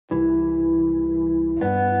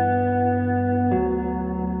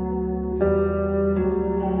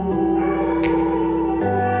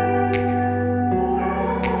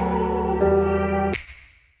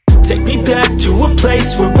to a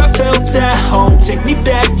place where I felt at home. Take me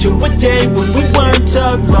back to a day when we weren't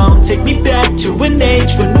alone. Take me back to an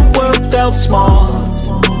age when the world felt small,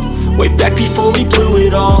 way back before we blew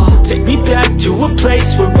it all. Take me back to a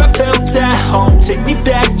place where I felt at home. Take me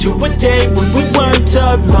back to a day when we weren't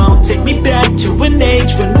alone. Take me back to an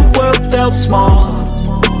age when the world felt small,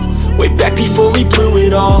 way back before we blew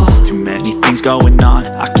it all. Too many things going on,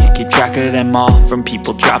 I can't keep track of them all. From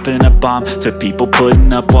people dropping a bomb to people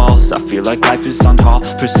putting up walls. I feel like life is on hold,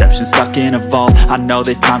 perception stuck in a vault. I know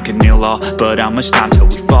that time can heal all, but how much time till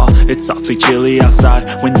we fall? It's awfully chilly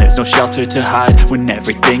outside when there's no shelter to hide. When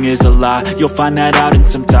everything is a lie, you'll find that out in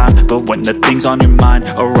some time. But when the things on your mind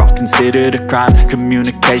are all considered a crime,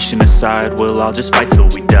 communication aside, we'll all just fight till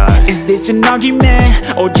we die. Is this an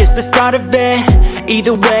argument or just the start of it?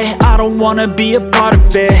 Either way, I don't wanna be a part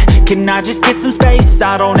of it. Can I just get some space?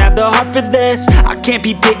 I don't have the heart for this. I can't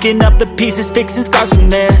be picking up the pieces, fixing scars from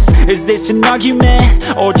this. Is this an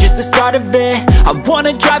argument or just the start of it? I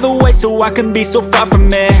wanna drive away so I can be so far from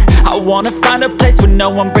it. I wanna find a place where no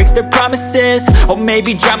one breaks their promises, or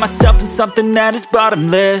maybe drown myself in something that is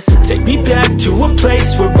bottomless. Take me back to a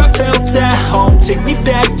place where I felt at home. Take me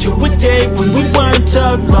back to a day when we weren't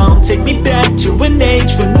alone. Take me back to an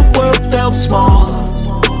age when the world felt small,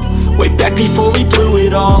 way back before we blew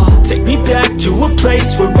it all. Take me back to a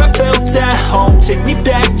place where I felt at home. Take me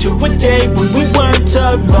back to a day when we weren't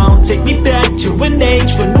alone. Take me back to an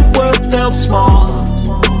age when the world felt small,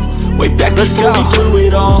 way back before we blew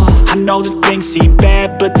it all. I know that things seem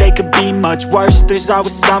bad, but they could be much worse. There's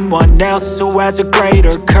always someone else who has a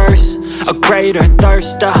greater curse, a greater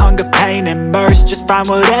thirst, a hunger, pain, and mercy. Just find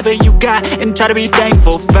whatever you got and try to be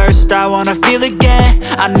thankful first. I wanna feel again,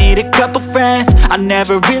 I need a couple friends. I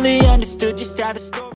never really understood just how the story